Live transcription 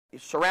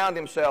surround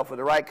himself with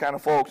the right kind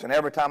of folks. And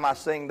every time I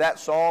sing that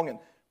song, and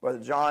Brother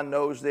John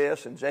knows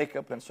this, and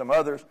Jacob and some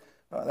others,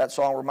 that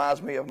song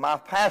reminds me of my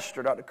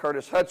pastor, Dr.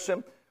 Curtis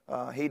Hudson.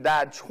 He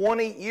died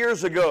 20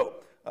 years ago.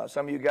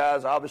 Some of you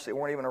guys obviously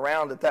weren't even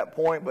around at that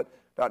point, but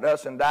Dr.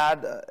 Hudson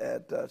died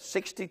at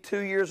 62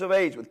 years of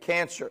age with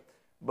cancer.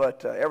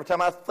 But every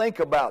time I think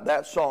about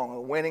that song,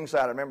 The Winning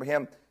Side, I remember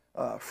him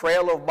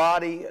frail of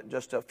body,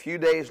 just a few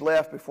days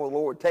left before the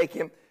Lord would take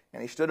him,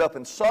 and he stood up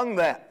and sung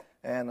that.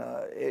 And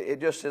it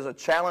just is a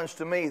challenge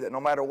to me that no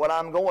matter what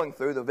I'm going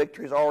through, the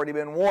victory's already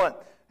been won.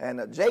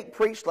 And Jake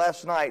preached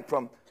last night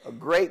from a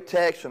great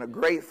text and a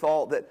great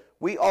thought that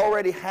we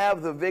already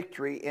have the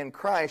victory in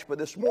Christ. But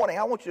this morning,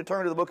 I want you to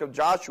turn to the book of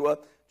Joshua,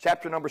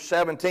 chapter number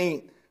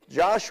 17.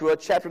 Joshua,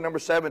 chapter number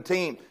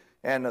 17.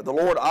 And the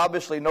Lord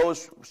obviously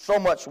knows so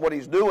much what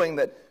he's doing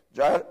that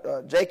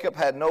Jacob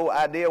had no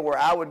idea where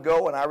I would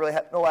go, and I really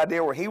had no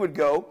idea where he would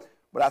go.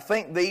 But I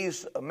think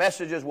these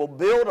messages will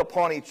build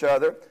upon each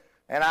other.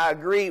 And I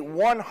agree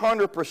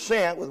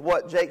 100% with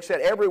what Jake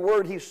said. Every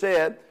word he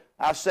said,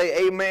 I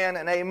say amen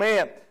and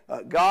amen.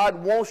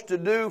 God wants to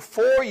do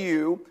for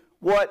you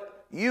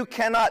what you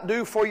cannot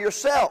do for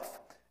yourself.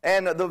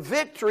 And the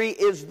victory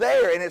is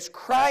there, and it's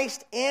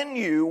Christ in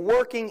you,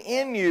 working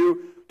in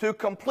you to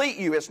complete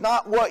you. It's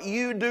not what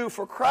you do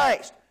for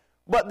Christ.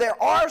 But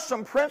there are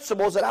some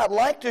principles that I'd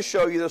like to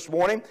show you this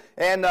morning.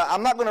 And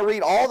I'm not going to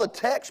read all the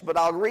text, but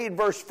I'll read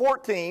verse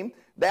 14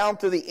 down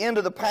to the end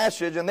of the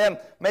passage, and then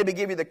maybe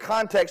give you the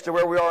context of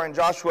where we are in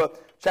Joshua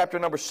chapter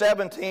number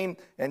 17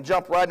 and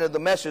jump right into the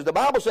message. The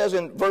Bible says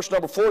in verse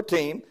number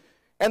 14,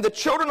 and the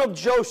children of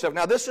Joseph,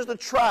 now this is the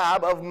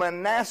tribe of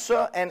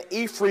Manasseh and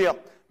Ephraim.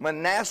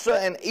 Manasseh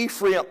and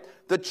Ephraim.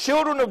 The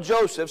children of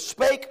Joseph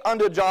spake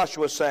unto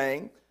Joshua,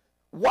 saying,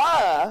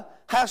 why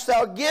hast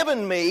thou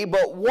given me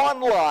but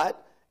one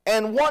lot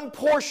and one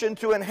portion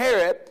to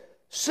inherit,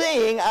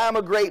 seeing I am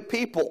a great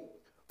people?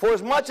 For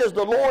as much as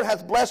the Lord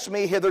hath blessed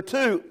me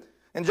hitherto.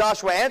 And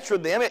Joshua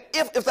answered them,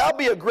 if thou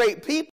be a great people,